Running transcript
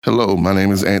Hello, my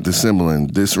name is Ant the Symbol, and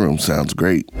this room sounds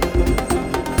great.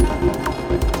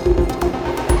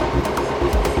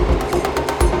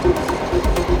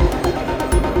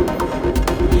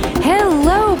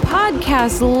 Hello,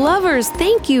 podcast lovers.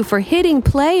 Thank you for hitting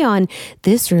play on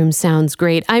This Room Sounds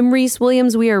Great. I'm Reese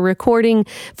Williams. We are recording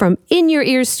from In Your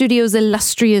Ear Studios'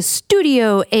 illustrious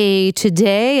Studio A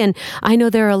today. And I know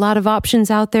there are a lot of options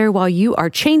out there while you are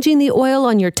changing the oil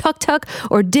on your tuk-tuk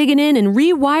or digging in and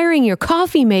rewiring your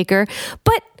coffee maker.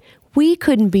 But we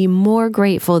couldn't be more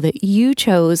grateful that you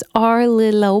chose our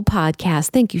little old podcast.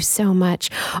 Thank you so much.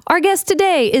 Our guest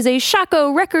today is a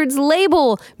Shako Records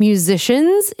label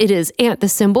musicians. It is Ant the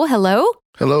Symbol. Hello.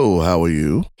 Hello, how are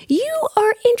you? You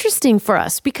are interesting for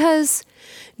us because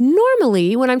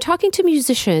normally when I'm talking to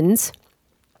musicians,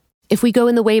 if we go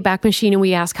in the Wayback Machine and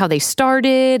we ask how they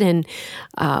started and,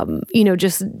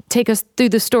 just take us through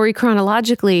the story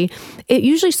chronologically, it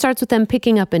usually starts with them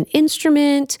picking up an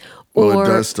instrument. Well, it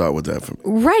does start with that for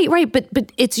me. Right.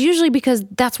 But it's usually because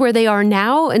that's where they are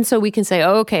now. And so we can say,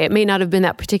 oh, okay, it may not have been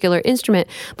that particular instrument.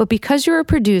 But because you're a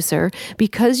producer,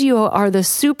 because you are the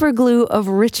super glue of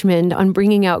Richmond on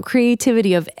bringing out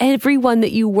creativity of everyone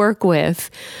that you work with,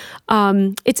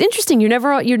 it's interesting.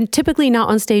 You're typically not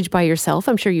on stage by yourself.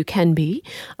 I'm sure you can be.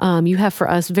 You have for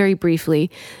us very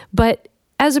briefly. But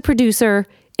as a producer,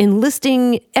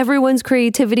 enlisting everyone's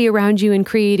creativity around you and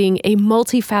creating a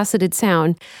multifaceted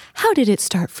sound. How did it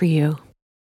start for you?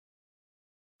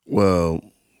 Well,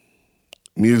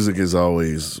 music has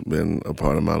always been a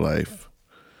part of my life.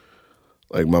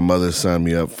 Like, my mother signed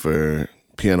me up for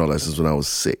piano lessons when I was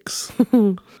 6.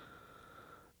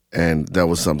 And that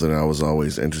was something I was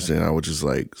always interested in. I would just,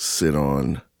 sit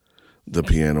on the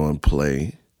piano and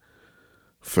play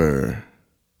for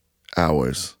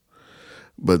hours.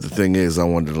 But the thing is, I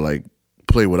wanted to,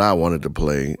 play what I wanted to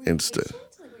play instead.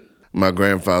 My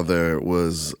grandfather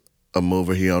was a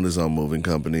mover. He owned his own moving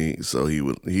company, so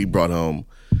he brought home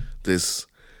this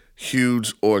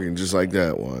huge organ just like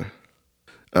that one.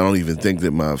 I don't even think that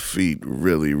my feet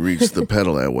really reached the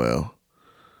pedal that well.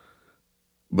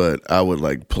 But I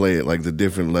would, play it. The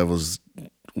different levels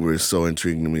were so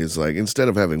intriguing to me. It's instead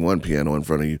of having one piano in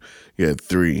front of you, you had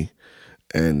 3.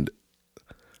 And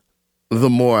the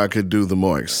more I could do, the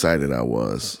more excited I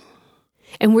was.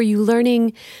 And were you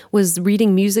learning, was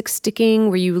reading music sticking?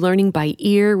 Were you learning by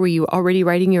ear? Were you already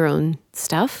writing your own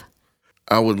stuff?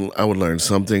 I would learn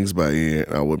some things by ear.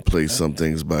 I would play some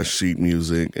things by sheet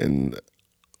music, and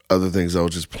other things I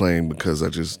was just playing because I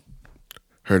just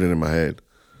heard it in my head.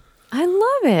 I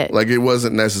love it. It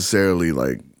wasn't necessarily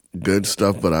good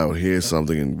stuff, but I would hear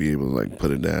something and be able to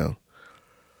put it down.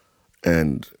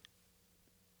 And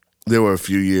there were a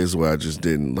few years where I just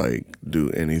didn't do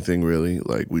anything really.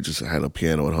 We just had a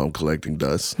piano at home collecting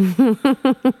dust.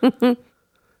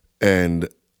 And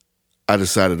I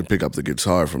decided to pick up the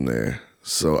guitar from there.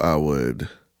 So I would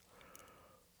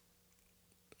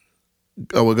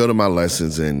go to my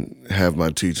lessons and have my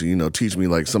teacher, teach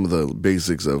me some of the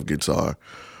basics of guitar,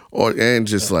 and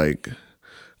just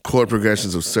chord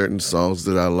progressions of certain songs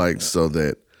that I liked, so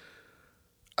that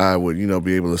I would,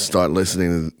 be able to start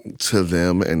listening to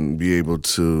them and be able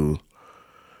to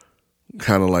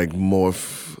kind of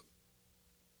morph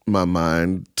my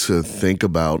mind to think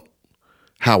about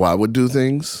how I would do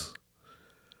things.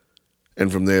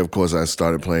 And from there, of course, I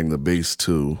started playing the bass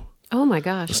too. Oh my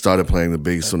gosh. I started playing the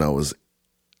bass when I was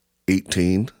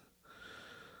 18.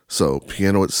 So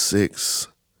piano at 6,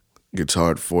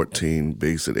 guitar at 14,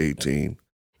 bass at 18.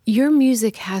 Your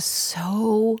music has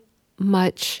so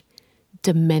much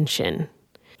dimension.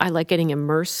 I like getting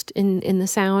immersed in the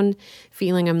sound,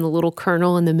 feeling I'm the little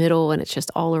kernel in the middle and it's just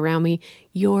all around me.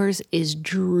 Yours is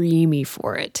dreamy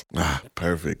for it. Ah,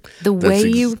 perfect. The way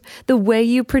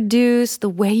you produce, the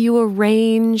way you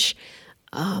arrange,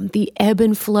 the ebb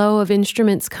and flow of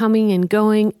instruments coming and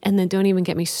going, and then don't even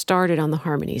get me started on the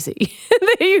harmonies that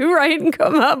you write and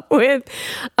come up with.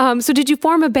 So did you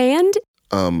form a band?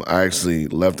 I actually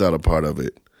left out a part of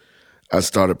it. I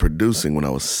started producing when I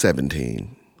was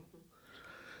 17.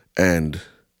 And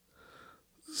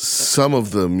some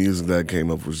of the music that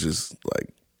came up was just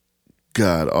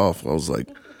god awful. I was like,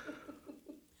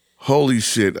 holy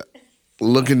shit.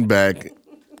 Looking back,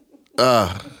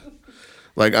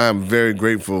 I'm very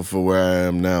grateful for where I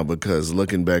am now, because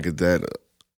looking back at that.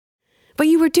 But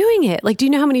you were doing it. Do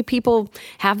you know how many people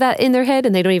have that in their head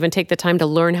and they don't even take the time to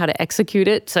learn how to execute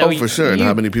it? So for sure. And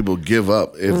how many people give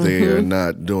up if they are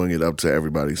not doing it up to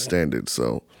everybody's standards.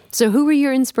 So who were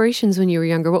your inspirations when you were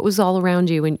younger? What was all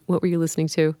around you and what were you listening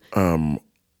to?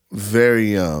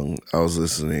 Very young, I was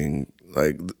listening,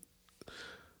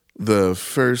 the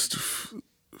first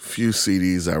few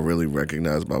CDs I really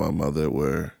recognized by my mother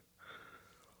were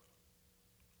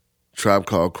Tribe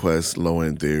Called Quest, Low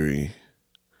End Theory,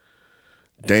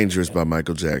 Dangerous by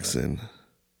Michael Jackson,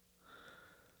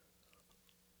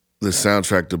 the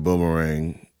soundtrack to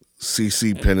Boomerang,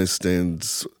 CeCe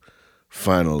Peniston's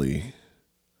Finally,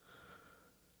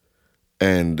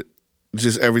 and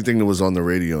just everything that was on the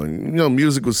radio. And, you know,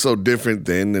 music was so different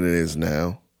then than it is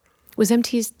now. Was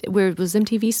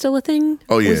MTV still a thing?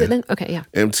 Oh, yeah. Was it then? Okay, yeah.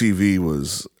 MTV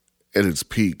was at its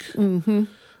peak. Mm-hmm.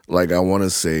 Like, I want to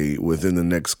say within the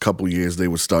next couple years, they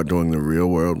would start doing The Real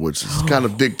World, which is kind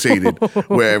of dictated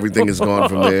where everything is going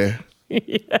from there.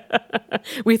 Yeah.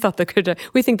 We think the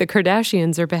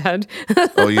Kardashians are bad.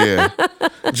 Oh, yeah.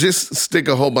 Just stick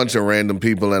a whole bunch of random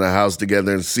people in a house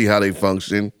together and see how they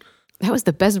function. That was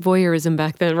the best voyeurism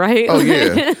back then, right? Oh,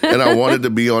 yeah. And I wanted to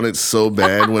be on it so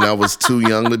bad when I was too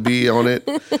young to be on it.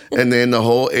 And then the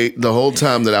whole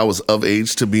time that I was of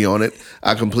age to be on it,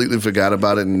 I completely forgot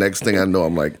about it. And next thing I know,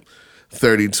 I'm like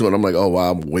 32, and I'm like, oh,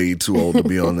 wow, I'm way too old to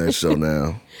be on that show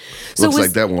now. So looks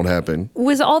like that won't happen.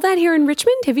 Was all that here in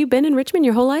Richmond? Have you been in Richmond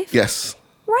your whole life? Yes.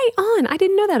 Right on. I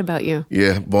didn't know that about you.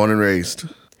 Yeah, born and raised.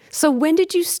 So when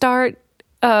did you start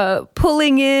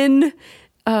pulling in...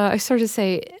 I started to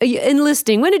say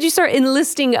enlisting. When did you start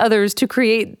enlisting others to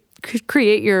create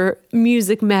your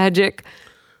music magic?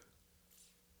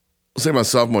 I'll say my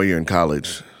sophomore year in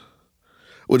college,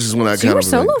 which is when I you were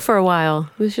solo for a while.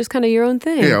 It was just kind of your own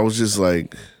thing. Yeah, I was just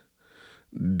like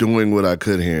doing what I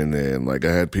could here and there. And like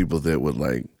I had people that would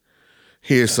like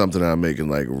hear something I'm making,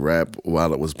 like rap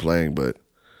while it was playing, but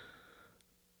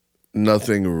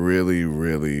nothing really,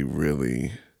 really,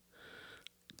 really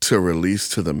to release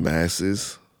to the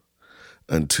masses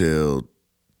until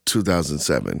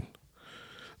 2007.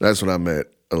 That's when I met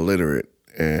Illiterate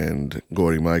and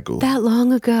Gordy Michael. That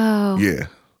long ago. Yeah.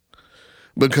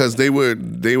 Because they were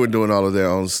doing all of their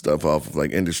own stuff off of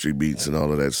like industry beats and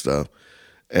all of that stuff.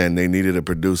 And they needed a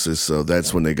producer, so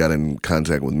that's when they got in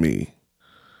contact with me.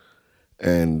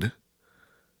 And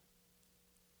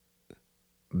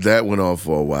that went on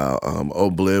for a while.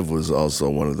 Obliv was also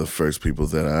one of the first people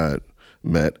that I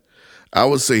met. I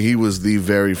would say he was the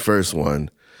very first one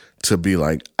to be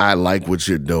like, I like what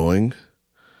you're doing.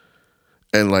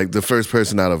 And like the first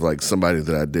person out of like somebody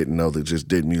that I didn't know that just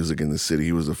did music in the city,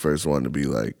 he was the first one to be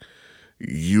like,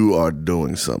 you are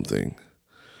doing something.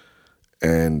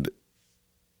 And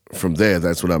from there,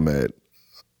 that's when I met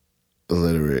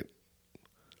Illiterate.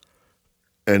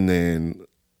 And then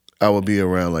I would be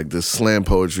around like the slam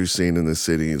poetry scene in the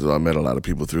city, so I met a lot of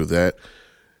people through that.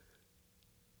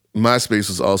 MySpace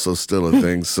was also still a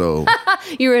thing, so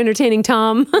you were entertaining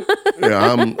Tom.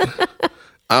 Yeah,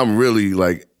 I'm really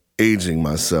like aging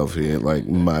myself here, like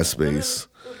MySpace.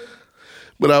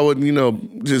 But I would,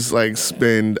 just like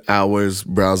spend hours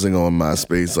browsing on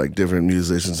MySpace, like different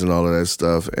musicians and all of that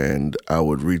stuff, and I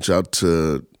would reach out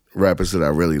to rappers that I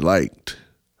really liked.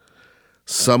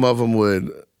 Some of them would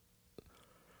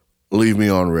leave me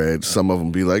on red. Some of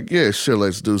them be like, yeah, sure,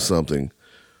 let's do something.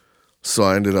 So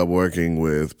I ended up working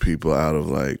with people out of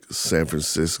like San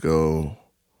Francisco,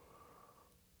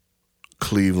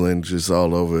 Cleveland, just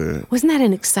all over. Wasn't that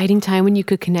an exciting time when you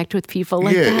could connect with people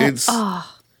like that?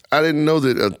 I didn't know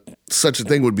that such a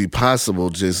thing would be possible,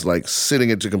 just like sitting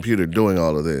at your computer doing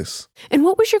all of this. And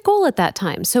what was your goal at that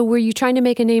time? So were you trying to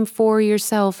make a name for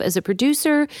yourself as a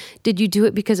producer? Did you do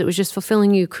it because it was just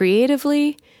fulfilling you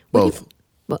creatively? Both.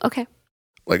 Well, okay.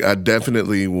 Like I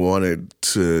definitely wanted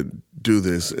to do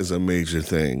this as a major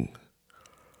thing.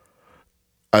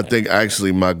 I think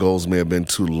actually my goals may have been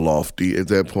too lofty at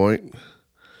that point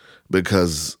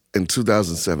because in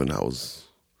 2007 I was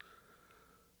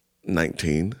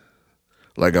 19.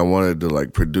 Like I wanted to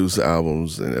like produce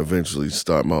albums and eventually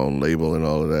start my own label and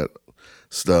all of that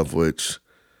stuff, which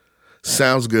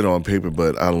sounds good on paper,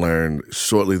 but I learned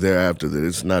shortly thereafter that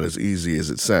it's not as easy as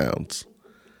it sounds.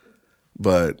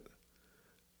 But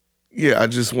yeah, I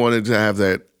just wanted to have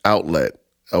that outlet,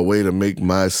 a way to make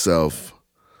myself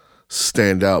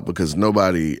stand out because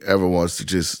nobody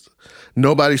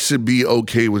should be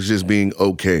okay with just being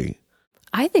okay.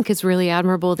 I think it's really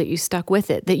admirable that you stuck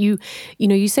with it, that you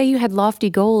say you had lofty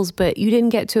goals, but you didn't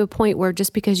get to a point where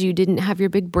just because you didn't have your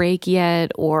big break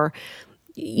yet or,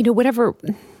 whatever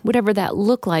that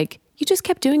looked like, you just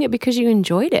kept doing it because you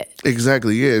enjoyed it.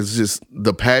 Exactly. Yeah. It's just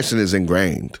the passion is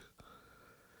ingrained.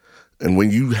 And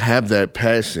when you have that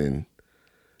passion,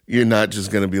 you're not just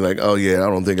going to be like, oh, yeah, I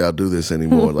don't think I'll do this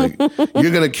anymore. Like,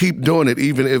 you're going to keep doing it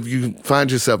even if you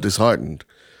find yourself disheartened.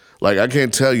 Like, I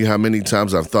can't tell you how many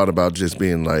times I've thought about just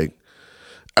being like,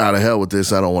 out of hell with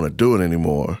this, I don't want to do it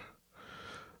anymore.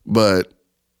 But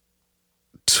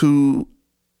 2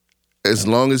 as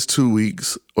long as 2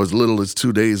 weeks or as little as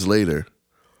 2 days later,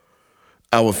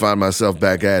 I would find myself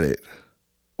back at it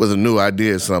with a new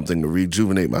idea, something to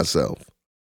rejuvenate myself.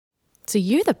 So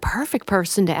you're the perfect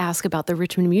person to ask about the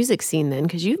Richmond music scene then,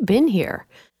 because you've been here.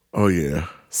 Oh, yeah.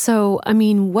 So, I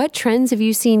mean, what trends have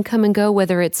you seen come and go,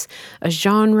 whether it's a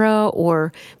genre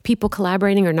or people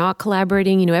collaborating or not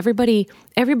collaborating? You know, everybody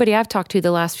I've talked to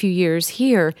the last few years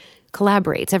here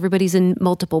collaborates. Everybody's in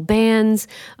multiple bands.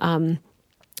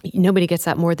 Nobody gets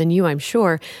that more than you, I'm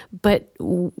sure. But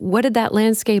what did that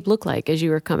landscape look like as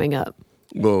you were coming up?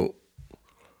 Well,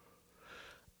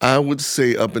 I would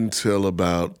say up until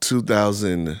about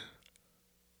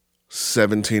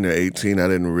 2017 or 18, I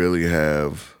didn't really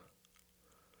have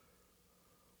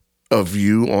a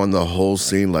view on the whole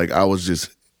scene. Like, I was just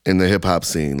in the hip hop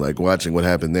scene, like watching what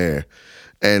happened there.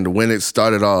 And when it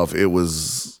started off,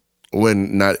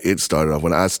 when I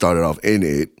started off in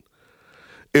it,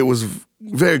 it was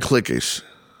very cliquish.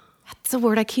 That's a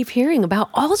word I keep hearing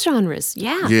about all genres.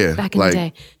 Yeah. Back in the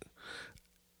day.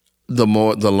 The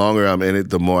longer I'm in it,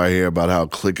 the more I hear about how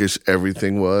cliquish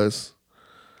everything was.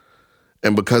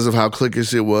 And because of how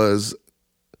cliquish it was,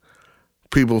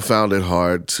 people found it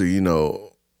hard to,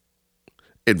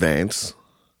 advance.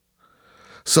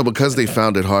 So because they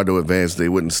found it hard to advance, they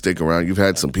wouldn't stick around. You've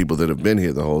had some people that have been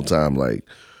here the whole time, like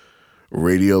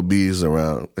Radio B has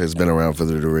been around for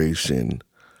the duration.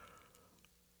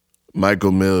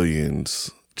 Michael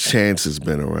Millions, Chance has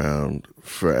been around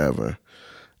forever.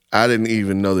 I didn't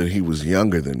even know that he was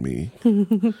younger than me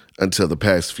until the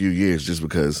past few years, just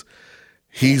because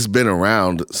he's been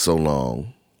around so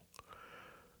long.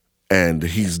 And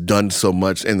he's done so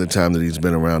much in the time that he's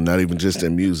been around, not even just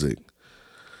in music.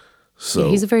 So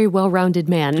he's a very well-rounded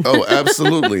man. Oh,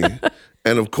 absolutely.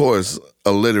 And of course,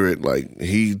 illiterate, like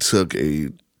he took a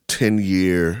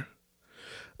 10-year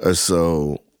or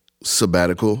so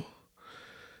sabbatical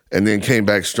and then came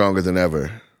back stronger than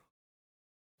ever.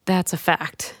 That's a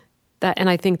fact. And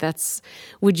I think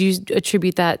would you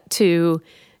attribute that to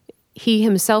he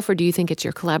himself, or do you think it's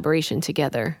your collaboration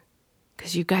together?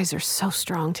 Because you guys are so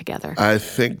strong together. I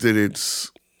think that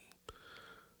it's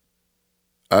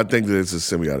a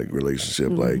symbiotic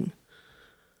relationship. Mm-hmm. Like,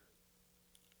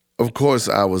 of course,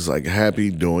 I was like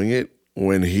happy doing it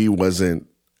when he wasn't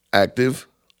active.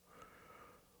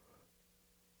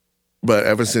 But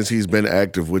ever since he's been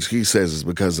active, which he says is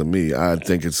because of me, I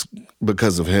think it's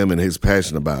because of him and his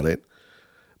passion about it.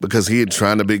 Because he had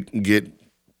trying to get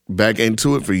back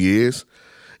into it for years.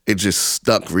 It just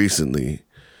stuck recently.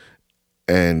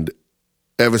 And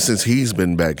ever since he's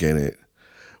been back in it,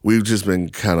 we've just been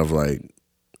kind of like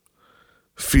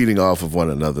feeding off of one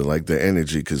another, like the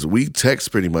energy, because we text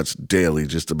pretty much daily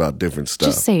just about different stuff.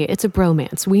 Just say it. It's a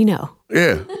bromance. We know.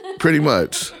 Yeah, pretty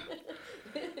much.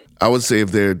 I would say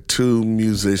if there are two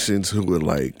musicians who would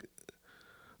like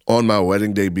on my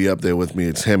wedding day be up there with me,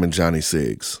 it's him and Johnny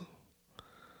Siggs.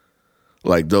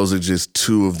 Like those are just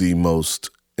two of the most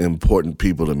important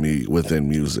people to me within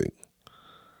music.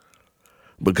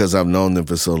 Because I've known them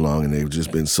for so long and they've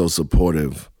just been so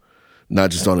supportive,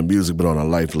 not just on the music, but on a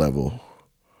life level.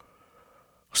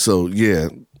 So, yeah,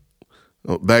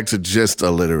 back to just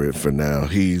illiterate for now.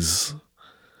 He's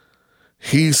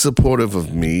supportive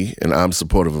of me and I'm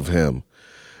supportive of him.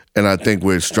 And I think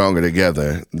we're stronger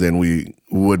together than we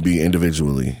would be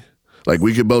individually. Like,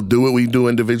 we could both do what we do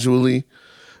individually,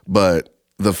 but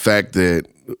the fact that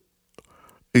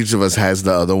each of us has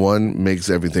the other one makes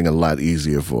everything a lot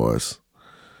easier for us.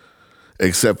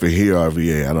 Except for here,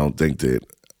 RVA, I don't think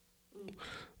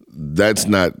that's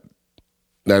not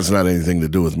anything to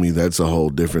do with me. That's a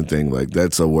whole different thing. Like,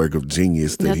 that's a work of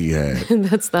genius that he had.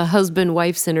 That's the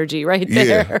husband-wife synergy right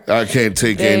there. Yeah, I can't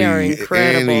take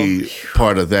any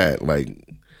part of that. Like,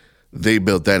 they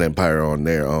built that empire on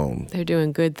their own. They're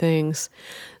doing good things.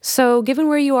 So given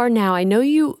where you are now, I know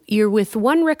you're with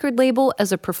one record label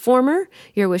as a performer.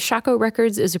 You're with Shockoe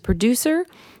Records as a producer.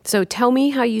 So tell me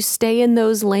how you stay in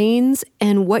those lanes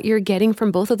and what you're getting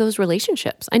from both of those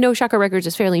relationships. I know Shockoe Records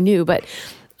is fairly new, but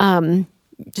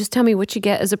just tell me what you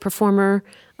get as a performer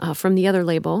from the other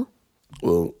label.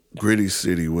 Well, Gritty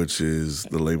City, which is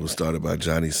the label started by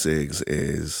Johnny Siggs,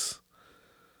 is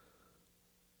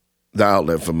the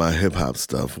outlet for my hip-hop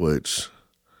stuff, which,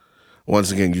 once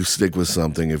again, you stick with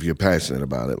something if you're passionate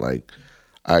about it. Like,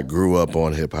 I grew up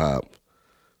on hip-hop.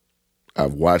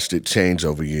 I've watched it change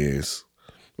over years.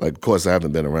 Like, of course, I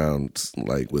haven't been around,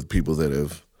 like, with people that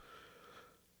have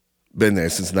been there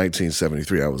since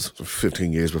 1973. I was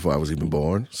 15 years before I was even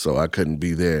born, so I couldn't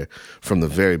be there from the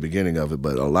very beginning of it.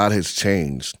 But a lot has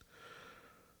changed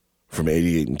from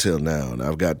 88 until now, and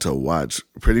I've got to watch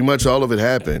pretty much all of it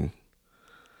happen.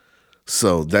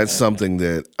 So that's something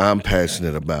that I'm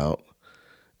passionate about.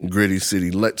 Gritty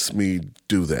City lets me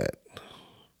do that.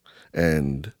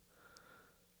 And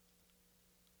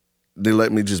they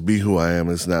let me just be who I am.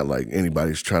 It's not like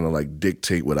anybody's trying to like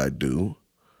dictate what I do.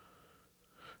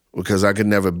 Because I could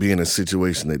never be in a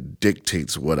situation that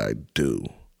dictates what I do.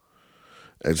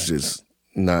 It's just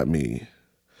not me.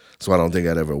 So I don't think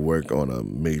I'd ever work on a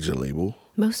major label.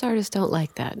 Most artists don't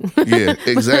like that. Yeah,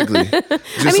 exactly.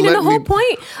 I mean, the whole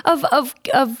point of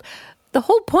the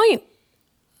whole point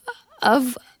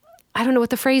of, I don't know what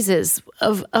the phrase is,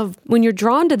 of when you're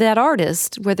drawn to that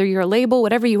artist, whether you're a label,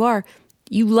 whatever you are,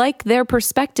 you like their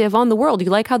perspective on the world. You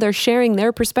like how they're sharing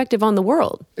their perspective on the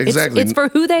world. Exactly. It's for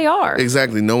who they are.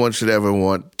 Exactly. No one should ever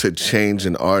want to change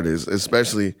an artist,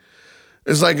 especially,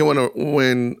 it's like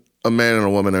when a man and a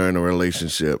woman are in a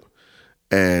relationship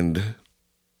and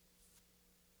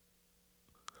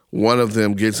one of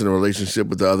them gets in a relationship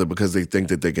with the other because they think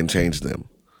that they can change them.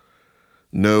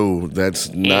 No, that's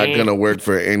not going to work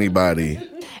for anybody.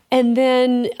 And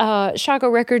then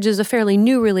Shockoe Records is a fairly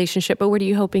new relationship, but what are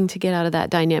you hoping to get out of that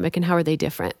dynamic, and how are they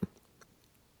different?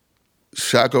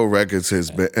 Shockoe Records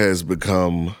has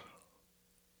become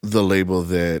the label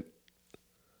that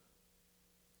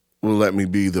will let me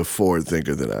be the forward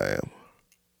thinker that I am.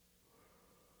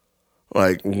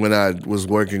 Like, when I was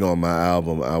working on my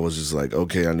album, I was just like,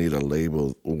 okay, I need a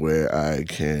label where I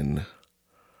can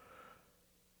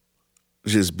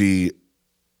just be,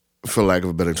 for lack of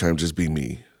a better term, just be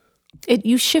me.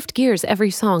 You shift gears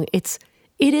every song. It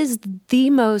is the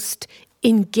most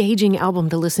engaging album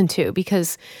to listen to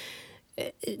because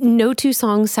no two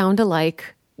songs sound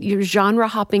alike. You're genre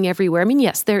hopping everywhere. I mean,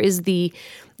 yes, there is the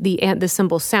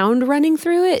cymbal sound running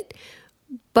through it,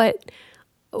 but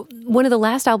one of the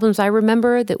last albums I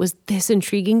remember that was this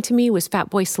intriguing to me was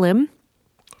Fatboy Slim.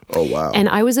 Oh, wow. And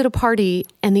I was at a party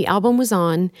and the album was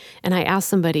on and I asked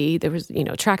somebody, there was,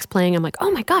 tracks playing. I'm like,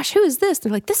 oh my gosh, who is this?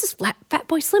 They're like, this is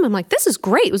Fatboy Slim. I'm like, this is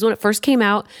great. It was when it first came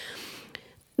out.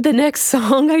 The next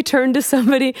song, I turned to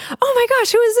somebody, oh my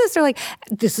gosh, who is this? They're like,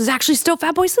 this is actually still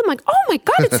Fatboy Slim. I'm like, oh my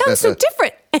God, it sounds so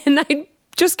different. And I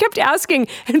just kept asking.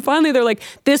 And finally they're like,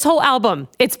 this whole album,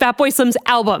 it's Fatboy Slim's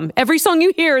album. Every song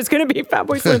you hear is going to be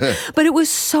Fatboy Slim. But it was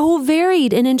so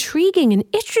varied and intriguing and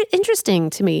interesting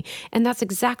to me. And that's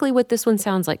exactly what this one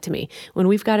sounds like to me. When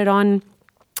we've got it on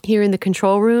here in the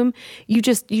control room, you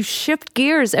shift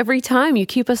gears every time. You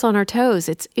keep us on our toes.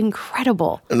 It's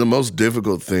incredible. And the most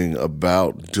difficult thing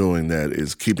about doing that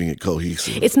is keeping it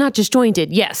cohesive. It's not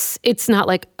disjointed. Yes. It's not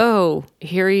like, oh,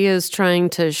 here he is trying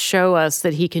to show us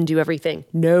that he can do everything.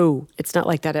 No, it's not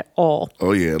like that at all.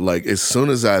 Oh, yeah. Like, as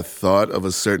soon as I thought of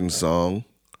a certain song,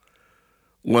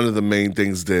 one of the main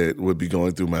things that would be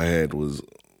going through my head was,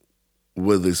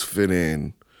 will this fit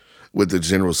in with the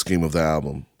general scheme of the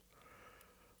album?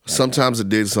 Sometimes it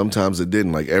did, sometimes it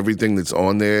didn't. Like, everything that's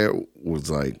on there was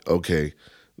like, okay,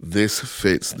 this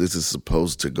fits. This is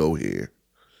supposed to go here.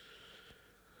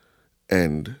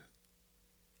 And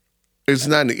it's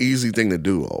not an easy thing to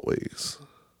do always.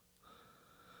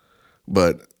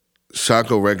 But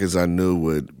Shockoe Records, I knew,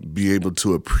 would be able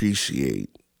to appreciate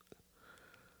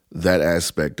that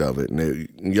aspect of it. And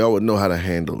y'all would know how to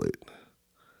handle it.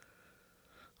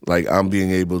 Like, I'm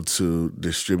being able to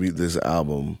distribute this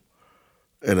album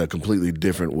in a completely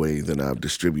different way than I've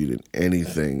distributed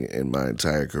anything in my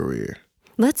entire career.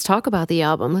 Let's talk about the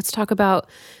album. Let's talk about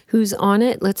who's on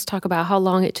it. Let's talk about how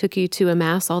long it took you to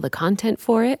amass all the content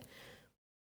for it.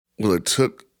 Well, it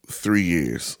took 3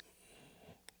 years.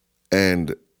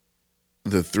 And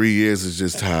the 3 years is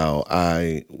just how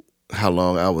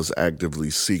long I was actively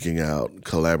seeking out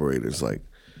collaborators. Like,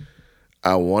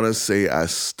 I want to say I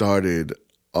started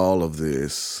all of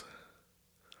this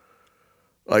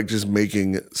like just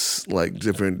making like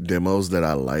different demos that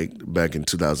I liked back in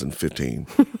 2015.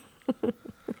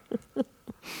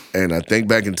 And I think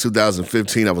back in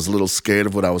 2015, I was a little scared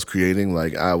of what I was creating.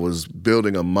 Like, I was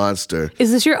building a monster.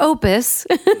 Is this your opus?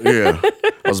 Yeah.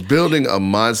 I was building a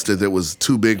monster that was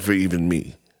too big for even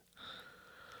me.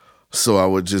 So I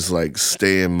would just like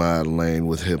stay in my lane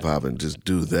with hip hop and just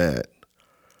do that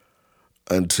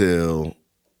until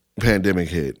pandemic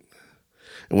hit.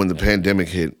 And when the pandemic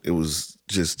hit, it was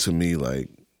just to me like,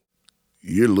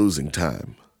 you're losing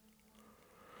time.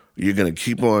 You're going to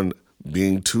keep on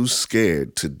being too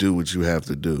scared to do what you have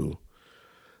to do.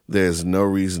 There's no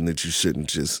reason that you shouldn't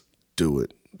just do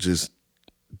it. Just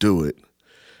do it.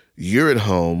 You're at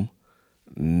home.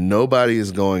 Nobody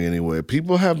is going anywhere.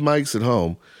 People have mics at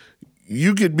home.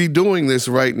 You could be doing this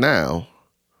right now.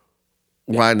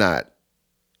 Why not?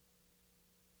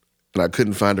 And I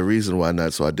couldn't find a reason why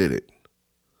not, so I did it.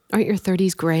 Aren't your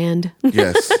 30s grand?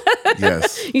 Yes.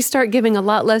 Yes. You start giving a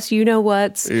lot less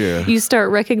you-know-whats. Yeah. You start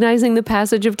recognizing the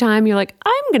passage of time. You're like,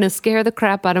 I'm going to scare the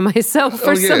crap out of myself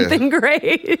for something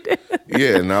great.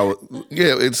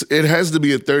 It has to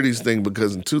be a 30s thing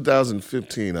because in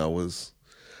 2015 I was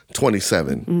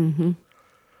 27. Mm-hmm.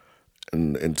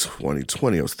 And in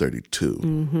 2020 I was 32.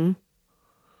 Mm-hmm.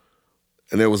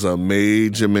 And there was a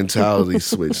major mentality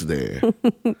switch there.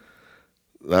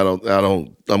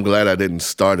 I'm glad I didn't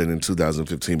start it in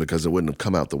 2015 because it wouldn't have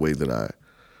come out the way that I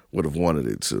would have wanted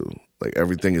it to. Like,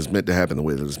 everything is meant to happen the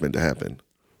way that it's meant to happen.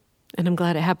 And I'm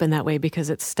glad it happened that way because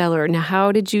it's stellar. Now,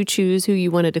 how did you choose who you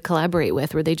wanted to collaborate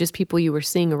with? Were they just people you were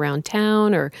seeing around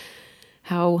town, or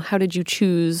how did you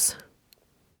choose?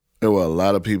 There were a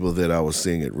lot of people that I was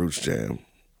seeing at Roots Jam,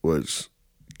 which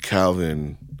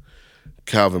Calvin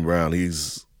Brown,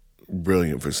 he's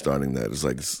brilliant for starting that.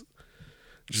 It's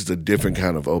just a different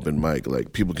kind of open mic.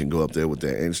 Like, people can go up there with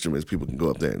their instruments. People can go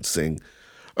up there and sing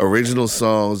original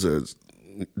songs or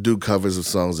do covers of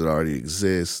songs that already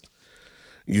exist.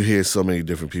 You hear so many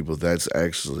different people. That's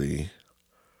actually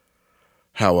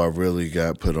how I really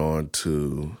got put on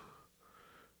to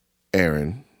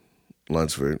Aaron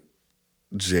Lunsford,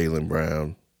 Jaylen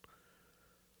Brown.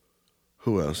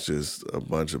 Who else? Just a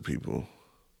bunch of people.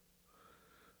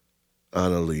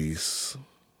 Annalise.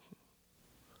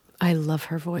 I love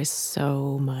her voice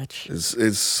so much.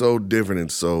 It's so different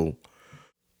and so,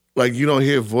 like, you don't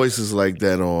hear voices like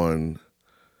that on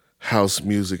house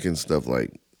music and stuff.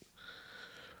 Like,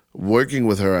 working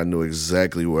with her, I knew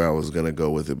exactly where I was gonna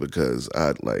go with it because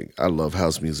I love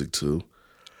house music too,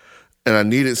 and I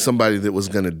needed somebody that was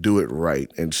gonna do it right.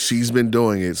 And she's been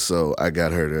doing it, so I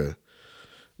got her to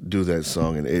do that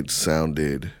song, and it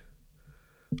sounded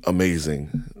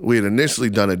amazing. We had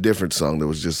initially done a different song that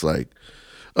was just like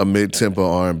a mid-tempo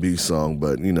R&B song,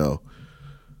 but, you know,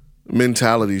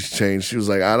 mentalities changed. She was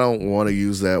like, I don't want to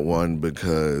use that one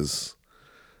because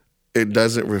it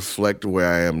doesn't reflect where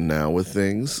I am now with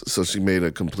things. So she made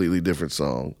a completely different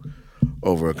song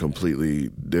over a completely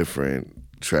different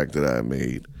track that I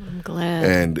made. I'm glad.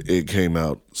 And it came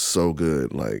out so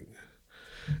good. Like,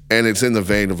 and it's in the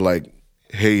vein of like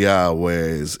Hey Ya,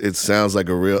 whereas it sounds like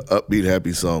a real upbeat,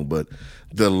 happy song, but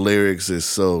the lyrics is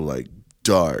so like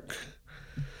dark.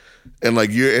 And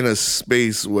like, you're in a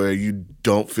space where you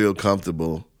don't feel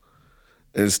comfortable.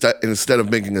 And instead of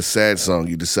making a sad song,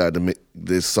 you decide to make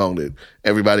this song that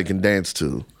everybody can dance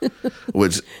to,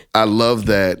 which I love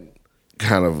that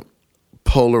kind of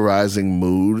polarizing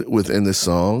mood within the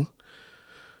song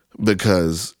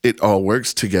because it all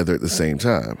works together at the same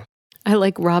time. I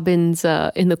like Robin's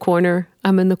in the corner.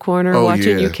 I'm in the corner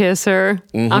watching you kiss her.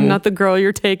 Mm-hmm. I'm not the girl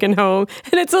you're taking home.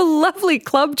 And it's a lovely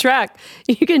club track.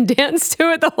 You can dance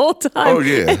to it the whole time. Oh,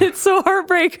 yeah. And it's so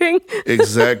heartbreaking.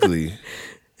 Exactly.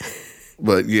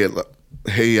 But yeah,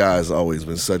 Hey Ya has always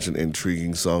been such an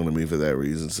intriguing song to me for that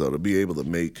reason. So to be able to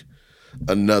make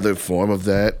another form of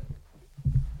that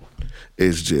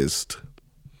is just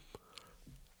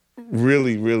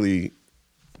really, really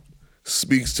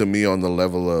speaks to me on the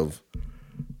level of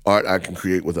art I can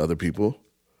create with other people.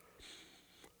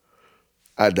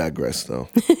 I digress, though.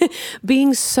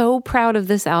 Being so proud of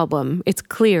this album, it's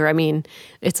clear. I mean,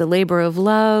 it's a labor of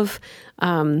love.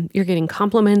 You're getting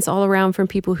compliments all around from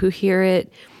people who hear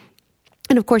it.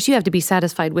 And of course, you have to be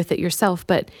satisfied with it yourself.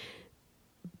 But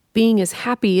being as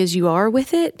happy as you are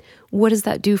with it, what does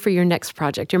that do for your next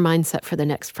project, your mindset for the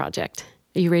next project?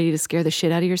 Are you ready to scare the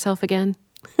shit out of yourself again?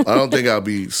 I don't think I'll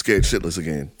be scared shitless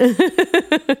again.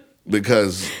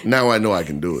 Because now I know I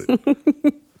can do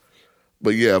it.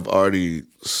 But yeah,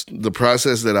 the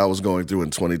process that I was going through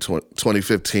in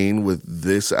 2015 with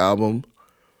this album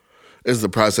is the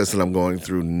process that I'm going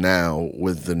through now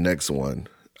with the next one.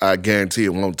 I guarantee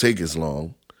it won't take as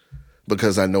long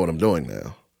because I know what I'm doing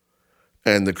now.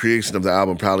 And the creation of the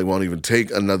album probably won't even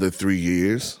take another 3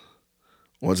 years.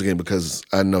 Once again, because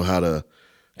I know how to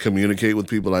communicate with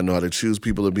people. I know how to choose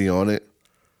people to be on it.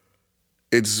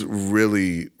 It's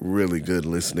really, really good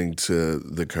listening to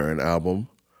the current album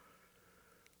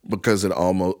because it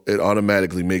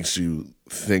automatically makes you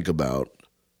think about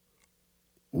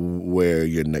where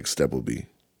your next step will be.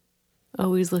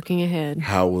 Always looking ahead.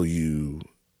 How will you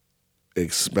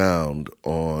expound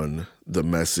on the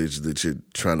message that you're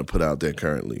trying to put out there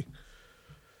currently?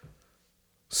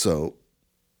 So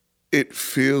it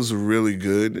feels really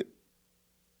good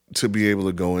to be able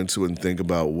to go into and think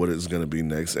about what it's going to be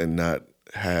next and not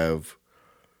have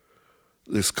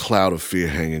this cloud of fear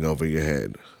hanging over your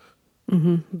head.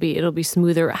 Mm-hmm. It'll be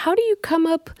smoother. How do you come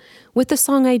up with the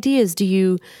song ideas? Do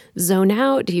you zone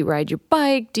out? Do you ride your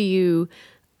bike? Do you,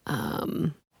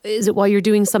 is it while you're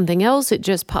doing something else? It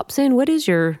just pops in? What is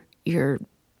your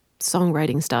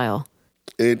songwriting style?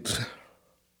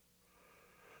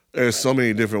 There's so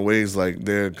many different ways. Like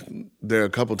there are a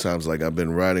couple times like I've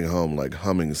been riding home like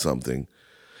humming something,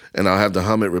 and I'll have to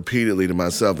hum it repeatedly to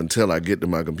myself until I get to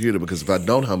my computer, because if I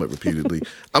don't hum it repeatedly,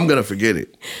 I'm gonna forget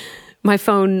it. My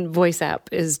phone voice app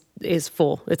is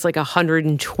full. It's like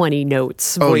 120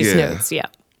 notes, voice notes. Yeah.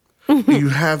 You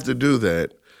have to do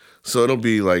that. So it'll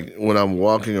be like when I'm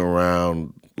walking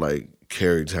around like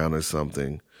Carytown or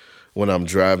something, when I'm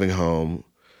driving home,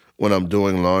 when I'm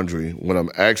doing laundry, when I'm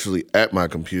actually at my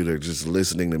computer just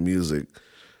listening to music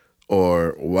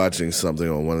or watching something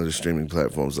on one of the streaming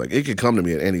platforms. Like, it could come to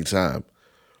me at any time.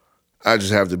 I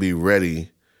just have to be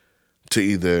ready to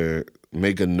either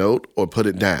make a note or put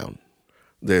it down.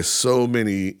 There's so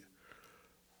many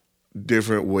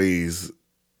different ways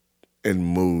and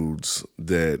moods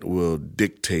that will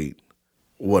dictate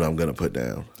what I'm going to put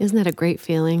down. Isn't that a great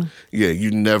feeling? Yeah, you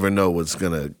never know what's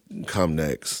going to come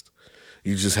next.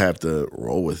 You just have to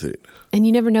roll with it. And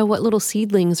you never know what little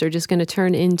seedlings are just going to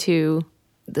turn into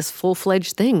this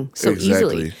full-fledged thing so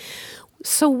easily.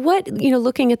 So what,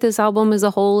 looking at this album as a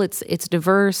whole, it's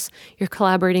diverse. You're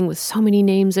collaborating with so many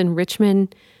names in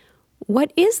Richmond.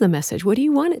 What is the message? What do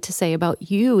you want it to say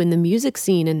about you and the music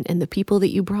scene and the people that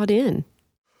you brought in?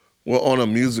 Well, on a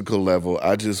musical level,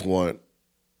 I just want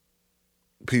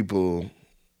people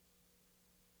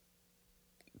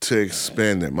to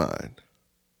expand their mind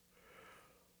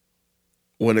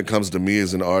when it comes to me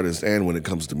as an artist and when it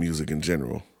comes to music in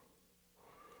general.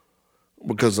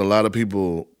 Because a lot of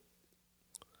people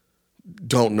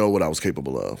don't know what I was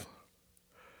capable of.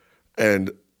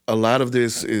 And a lot of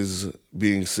this is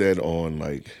being said on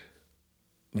like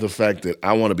the fact that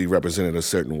I want to be represented a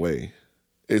certain way.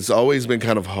 It's always been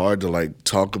kind of hard to like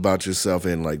talk about yourself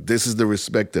and like, this is the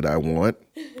respect that I want.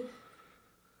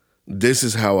 This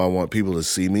is how I want people to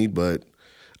see me, but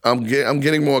I'm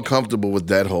getting more comfortable with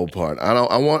that whole part. I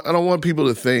don't want people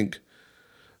to think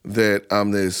that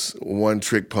I'm this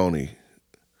one-trick pony.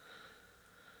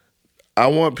 I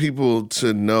want people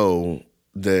to know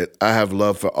that I have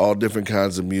love for all different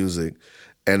kinds of music,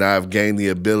 and I've gained the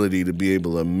ability to be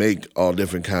able to make all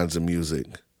different kinds of music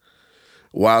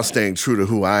while staying true to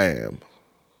who I am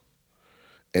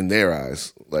in their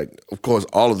eyes. Like, of course,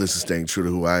 all of this is staying true to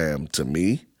who I am to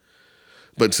me,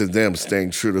 but to them,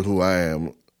 staying true to who I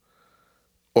am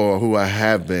or who I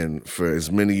have been for as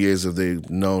many years as they've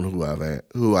known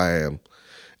who I am.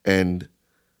 And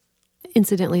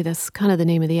incidentally, that's kind of the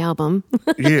name of the album.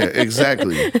 Yeah,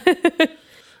 exactly.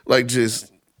 Like,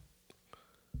 just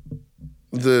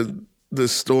the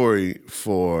story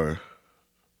for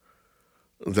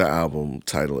the album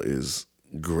title is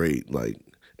great. Like,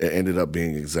 it ended up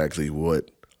being exactly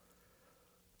what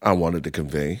I wanted to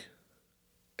convey.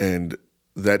 And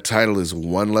that title is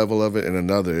one level of it, and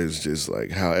another is just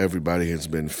like how everybody has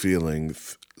been feeling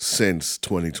since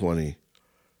 2020.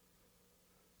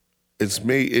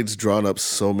 It's drawn up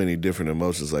so many different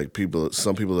emotions. Like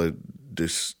some people are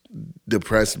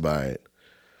depressed by it,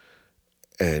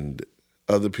 and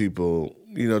other people,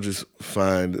 just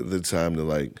find the time to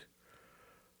like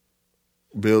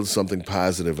build something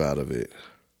positive out of it,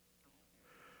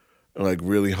 and like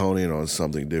really hone in on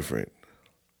something different.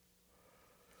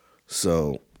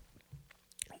 So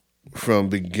from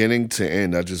beginning to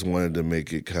end, I just wanted to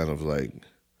make it kind of like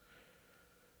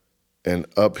an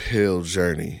uphill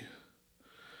journey.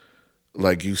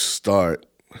 Like, you start.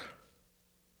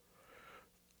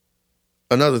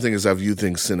 Another thing is I view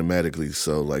things cinematically.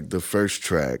 So like the first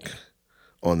track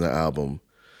on the album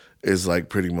is like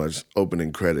pretty much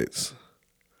opening credits.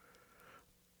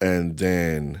 And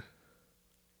then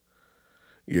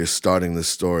you're starting the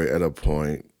story at a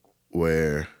point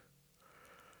where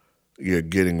you're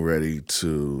getting ready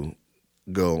to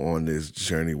go on this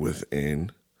journey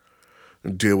within,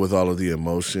 deal with all of the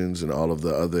emotions and all of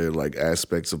the other like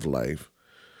aspects of life,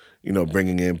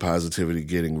 bringing in positivity,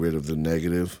 getting rid of the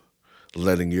negative,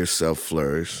 letting yourself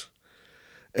flourish.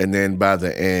 And then by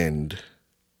the end,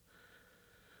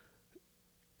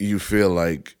 you feel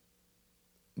like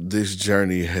this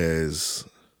journey has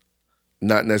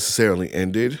not necessarily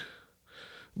ended,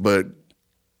 but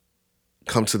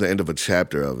come to the end of a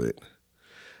chapter of it,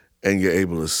 and you're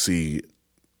able to see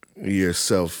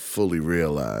yourself fully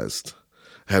realized,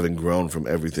 having grown from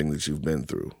everything that you've been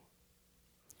through.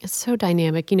 It's so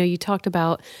dynamic. You talked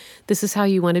about this is how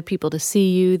you wanted people to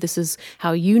see you. This is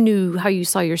how you knew how you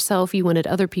saw yourself. You wanted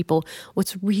other people.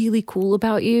 What's really cool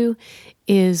about you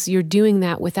is you're doing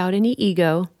that without any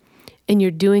ego, and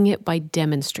you're doing it by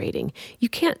demonstrating. You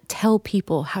can't tell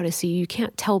people how to see you. You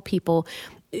can't tell people.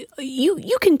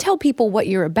 You can tell people what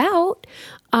you're about,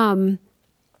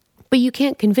 but you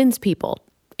can't convince people.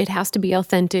 It has to be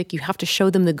authentic. You have to show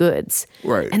them the goods.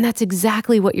 Right. And that's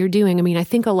exactly what you're doing. I mean, I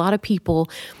think a lot of people,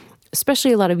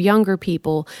 especially a lot of younger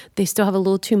people, they still have a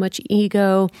little too much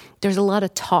ego. There's a lot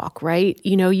of talk, right?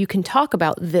 You know, you can talk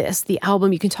about this, the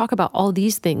album, you can talk about all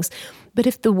these things, but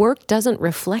if the work doesn't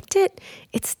reflect it,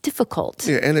 it's difficult.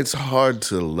 Yeah, and it's hard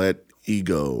to let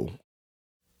ego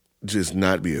just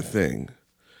not be a thing.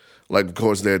 Like, of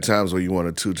course, there are times where you want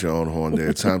to toot your own horn. There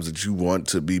are times that you want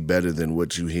to be better than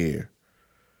what you hear.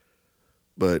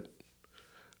 But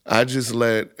I just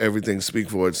let everything speak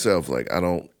for itself. Like, I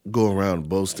don't go around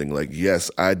boasting. Like,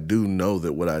 yes, I do know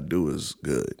that what I do is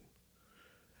good.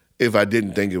 If I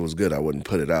didn't think it was good, I wouldn't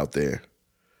put it out there.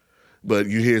 But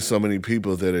you hear so many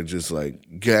people that are just,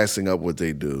 like, gassing up what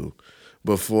they do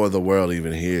before the world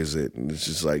even hears it. And it's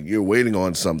just like you're waiting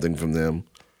on something from them.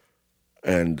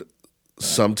 And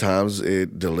sometimes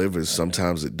it delivers,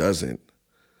 sometimes it doesn't.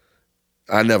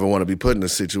 I never want to be put in a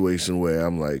situation where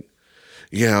I'm like,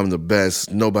 yeah, I'm the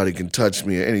best, nobody can touch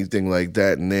me or anything like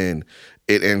that. And then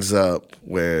it ends up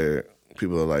where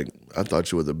people are like, I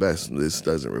thought you were the best. This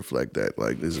doesn't reflect that.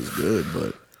 Like, this is good,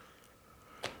 but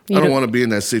I don't want to be in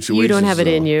that situation. You don't have it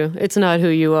in you. It's not who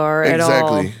you are at all.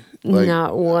 Exactly. Like,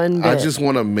 not one bit. I just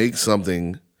want to make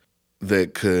something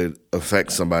that could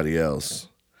affect somebody else.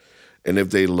 And if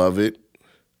they love it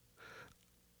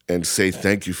and say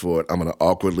thank you for it, I'm going to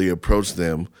awkwardly approach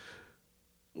them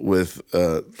with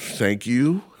thank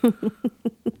you.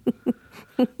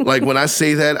 Like, when I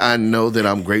say that, I know that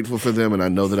I'm grateful for them and I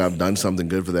know that I've done something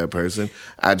good for that person.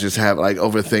 I just have, like,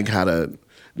 overthink how to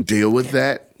deal with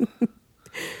that.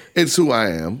 It's who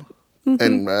I am,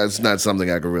 and it's not something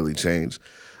I can really change.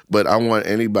 But I want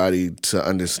anybody to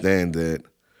understand that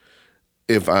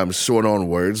if I'm short on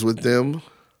words with them,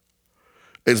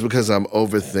 it's because I'm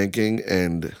overthinking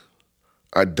and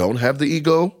I don't have the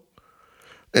ego.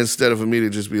 Instead of for me to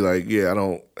just be like, yeah, I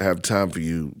don't have time for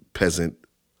you, peasant.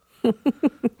 I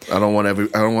don't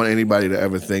want anybody to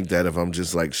ever think that if I'm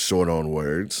just, like, short on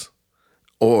words,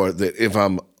 or that if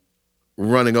I'm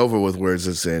running over with words,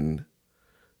 it's an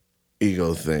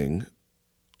ego thing,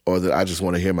 or that I just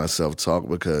want to hear myself talk,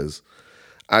 because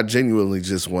I genuinely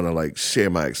just want to, like, share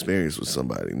my experience with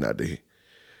somebody, not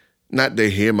to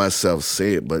hear myself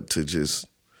say it, but to just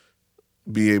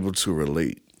be able to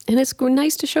relate. And it's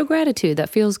nice to show gratitude. That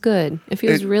feels good. It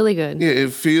feels really good. Yeah,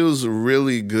 it feels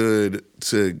really good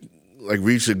to, like,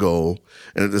 reach a goal.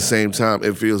 And at the same time,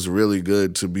 it feels really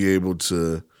good to be able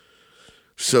to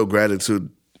show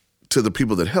gratitude to the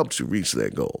people that helped you reach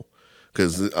that goal.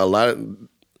 Because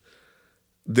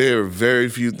there are very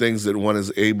few things that one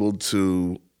is able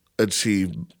to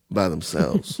achieve by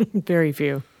themselves. Very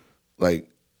few. Like,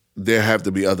 there have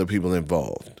to be other people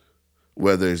involved,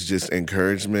 whether it's just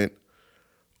encouragement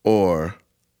or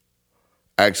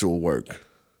actual work.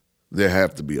 There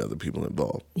have to be other people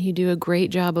involved. You do a great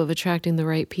job of attracting the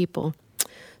right people.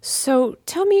 So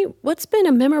tell me, what's been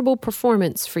a memorable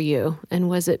performance for you? And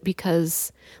was it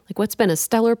because, like, what's been a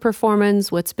stellar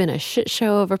performance? What's been a shit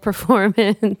show of a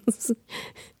performance?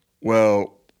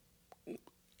 Well,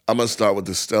 I'm going to start with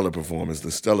the stellar performance. The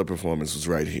stellar performance was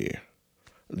right here.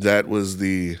 That was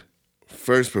the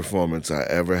first performance I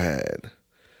ever had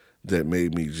that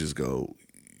made me just go,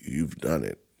 you've done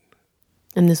it.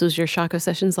 And this was your Shako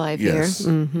Sessions Live Yes. here?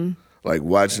 Mm-hmm. Like,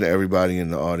 watching everybody in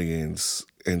the audience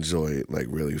enjoy it, like,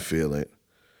 really feel it.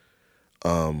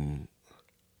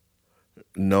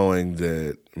 Knowing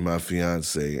that my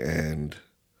fiance and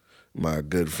my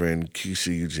good friend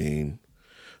Keisha Eugene,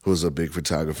 who's a big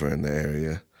photographer in the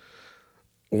area,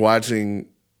 watching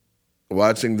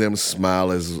them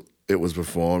smile as it was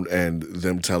performed and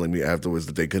them telling me afterwards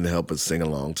that they couldn't help but sing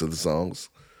along to the songs,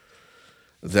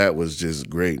 that was just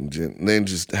great. And then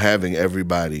just having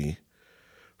everybody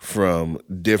from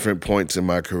different points in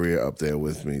my career up there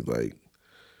with me, like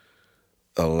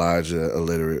Elijah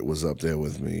Illiterate was up there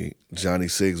with me, Johnny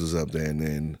Siggs was up there, and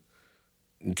then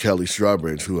Kelly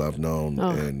Strawbridge, who I've known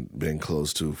and been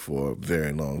close to for a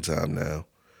very long time now.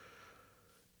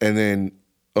 And then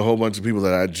a whole bunch of people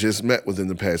that I just met within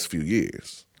the past few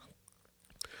years.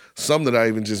 Some that I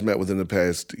even just met within the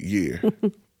past year.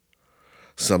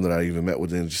 Some that I even met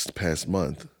within just the past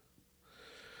month.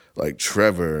 Like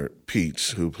Trevor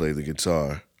Peach, who played the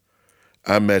guitar.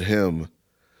 I met him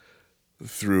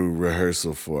through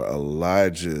rehearsal for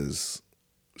Elijah's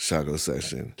Shako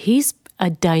session. He's a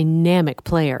dynamic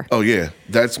player. Oh, yeah.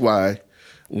 That's why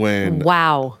when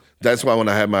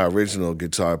I had my original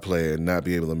guitar player not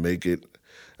be able to make it,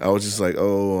 I was just like,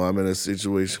 oh, I'm in a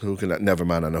situation, never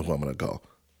mind, I know who I'm going to call.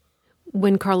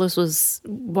 When Carlos was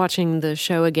watching the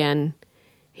show again,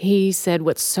 he said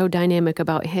what's so dynamic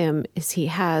about him is he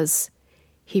has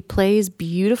He plays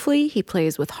beautifully. He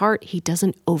plays with heart. He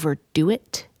doesn't overdo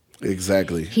it.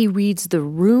 Exactly. He reads the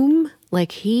room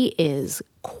like he is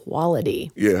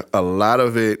quality. Yeah, a lot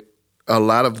of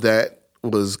that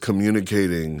was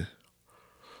communicating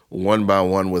one by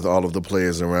one with all of the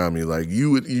players around me. Like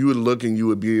you would look and you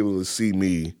would be able to see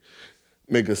me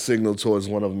make a signal towards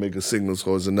one of them, make a signal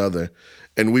towards another.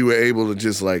 And we were able to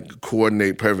just like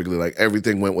coordinate perfectly. Like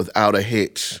everything went without a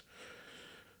hitch.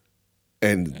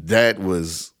 And that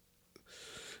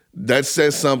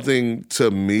says something to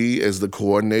me as the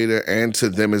coordinator and to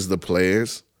them as the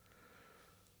players.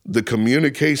 The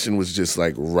communication was just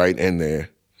like right in there.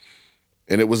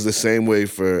 And it was the same way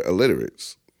for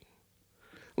illiterates.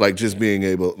 Like just being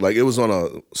able, like it was on a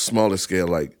smaller scale,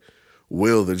 like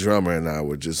Will, the drummer, and I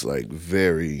were just like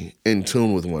very in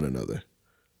tune with one another.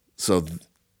 So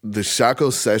the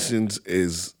Shako Sessions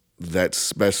is that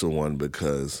special one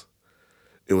because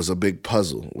it was a big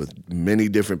puzzle with many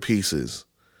different pieces,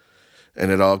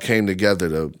 and it all came together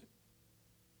to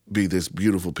be this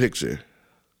beautiful picture.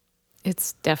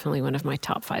 It's definitely one of my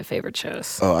top 5 favorite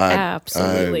shows. Oh,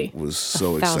 absolutely. I was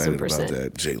so excited about 1,000%.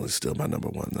 that. Jalen's still my number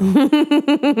one,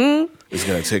 though. It's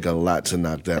going to take a lot to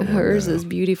knock that one Hers down. is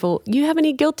beautiful. You have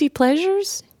any guilty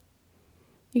pleasures?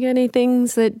 You got any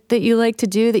things that you like to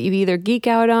do that you either geek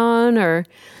out on or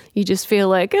you just feel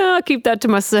like, oh, I'll keep that to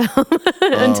myself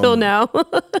until now?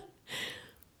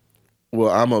 Well,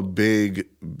 I'm a big,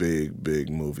 big, big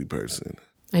movie person.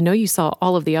 I know you saw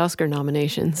all of the Oscar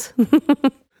nominations.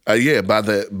 Yeah, by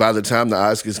the time the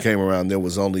Oscars came around, there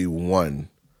was only one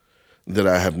that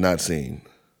I have not seen.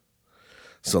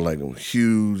 So like a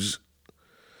huge,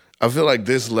 I feel like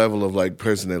this level of like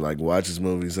person that like watches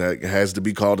movies has to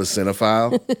be called a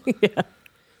cinephile. Yeah.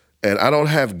 And I don't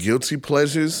have guilty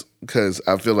pleasures because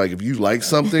I feel like if you like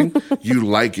something, you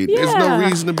like it. There's no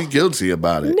reason to be guilty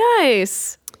about it.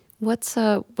 Nice. What's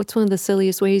one of the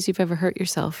silliest ways you've ever hurt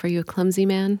yourself? Are you a clumsy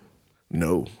man?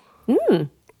 No.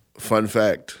 Fun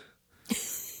fact,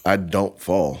 I don't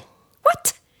fall.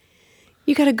 What?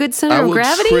 You got a good center of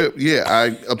gravity? Trip.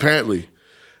 Yeah,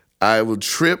 I will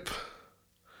trip,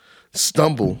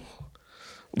 stumble,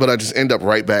 but I just end up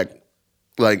right back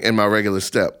like in my regular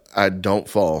step. I don't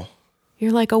fall.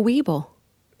 You're like a weeble.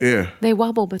 Yeah. They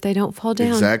wobble, but they don't fall down.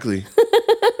 Exactly.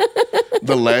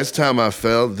 The last time I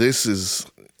fell, this is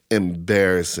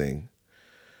embarrassing.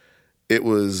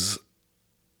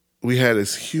 We had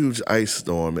this huge ice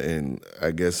storm in, I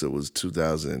guess it was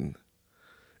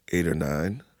 2008 or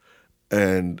 9.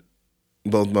 And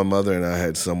both my mother and I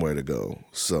had somewhere to go.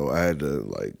 So I had to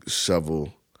like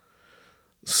shovel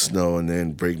snow and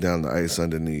then break down the ice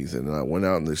underneath. And I went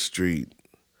out in the street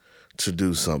to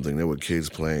do something. There were kids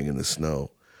playing in the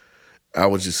snow. I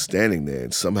was just standing there,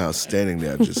 and somehow standing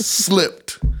there, I just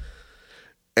slipped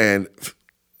and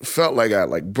felt like I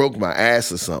like broke my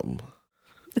ass or something.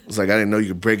 It's like I didn't know you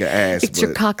could break an ass. It's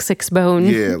your coccyx bone.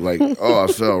 Yeah, like, I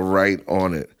fell right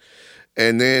on it.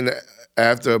 And then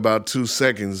after about 2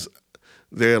 seconds,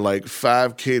 there are like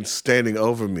 5 kids standing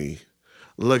over me,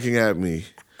 looking at me.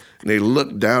 And they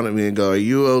look down at me and go, "Are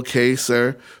you okay,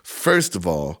 sir?" First of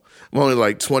all, I'm only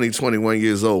like 20, 21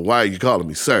 years old. Why are you calling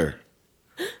me sir?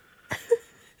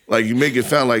 Like you make it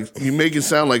sound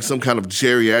like some kind of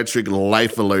geriatric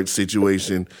life alert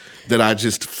situation that I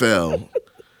just fell.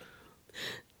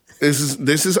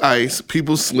 This is ice.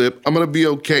 People slip. I'm gonna be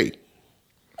okay.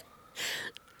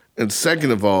 And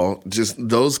second of all, just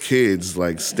those kids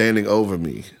like standing over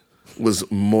me was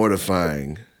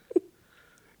mortifying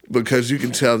because you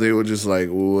can tell they were just like,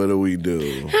 "What do we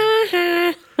do?"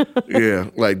 Yeah,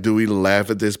 like, do we laugh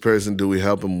at this person? Do we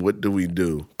help him? What do we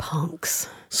do? Punks.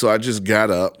 So I just got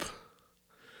up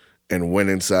and went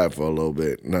inside for a little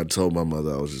bit. And I told my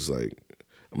mother, I was just like,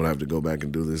 I'm going to have to go back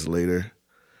and do this later.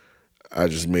 I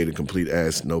just made a complete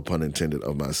ass, no pun intended,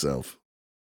 of myself.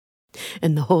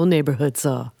 And the whole neighborhood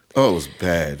saw. Oh, it was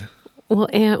bad. Well,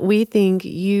 Ant, we think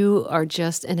you are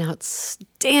just an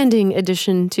outstanding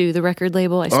addition to the record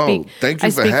label. Thank you for having me. I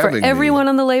speak for everyone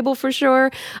on the label for sure.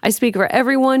 I speak for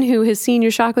everyone who has seen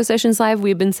your Shako Sessions live.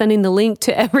 We've been sending the link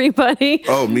to everybody.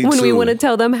 Oh, me when too. we want to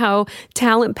tell them how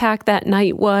talent-packed that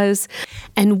night was.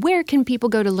 And where can people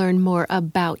go to learn more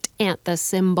about Ant the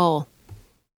Symbol?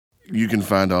 You can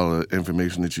find all the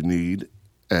information that you need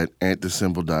at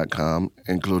antthesymbol.com,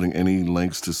 including any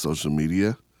links to social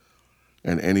media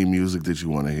and any music that you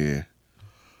want to hear.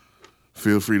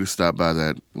 Feel free to stop by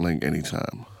that link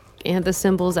anytime. Ant the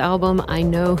Symbol's album, I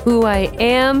Know Who I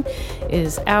Am,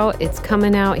 is out. It's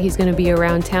coming out. He's going to be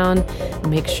around town.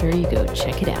 Make sure you go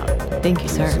check it out. Thank you,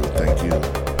 sir. Thank you.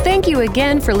 Thank you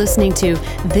again for listening to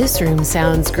This Room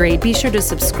Sounds Great. Be sure to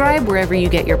subscribe wherever you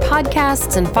get your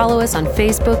podcasts and follow us on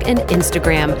Facebook and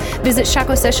Instagram. Visit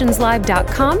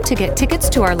ShacoSessionsLive.com to get tickets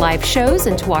to our live shows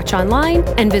and to watch online.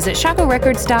 And visit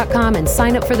ShacoRecords.com and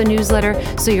sign up for the newsletter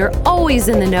so you're always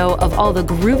in the know of all the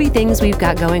groovy things we've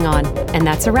got going on. And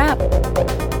that's a wrap.